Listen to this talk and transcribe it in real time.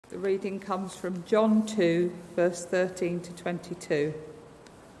The reading comes from John 2, verse 13 to 22.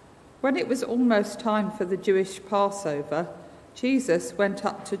 When it was almost time for the Jewish Passover, Jesus went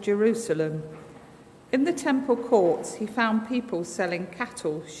up to Jerusalem. In the temple courts, he found people selling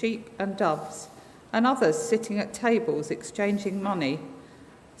cattle, sheep and doves, and others sitting at tables exchanging money.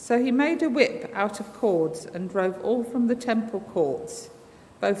 So he made a whip out of cords and drove all from the temple courts,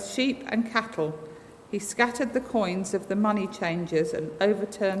 both sheep and cattle. He scattered the coins of the money changers and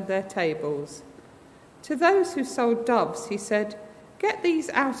overturned their tables. To those who sold doves, he said, "Get these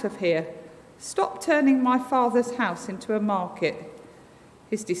out of here. Stop turning my Father's house into a market."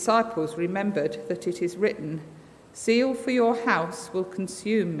 His disciples remembered that it is written, "Zeal for your house will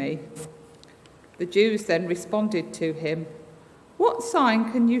consume me." The Jews then responded to him, "What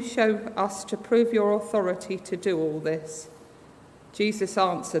sign can you show us to prove your authority to do all this?" Jesus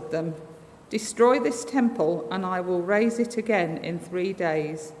answered them, "Destroy this temple, and I will raise it again in 3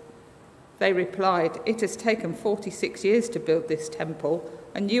 days." They replied, "It has taken 46 years to build this temple,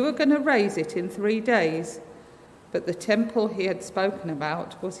 and you are going to raise it in 3 days?" But the temple he had spoken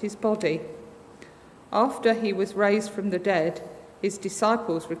about was his body. After he was raised from the dead, his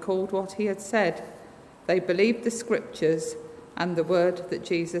disciples recalled what he had said. They believed the scriptures and the word that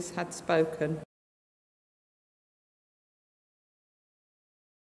Jesus had spoken.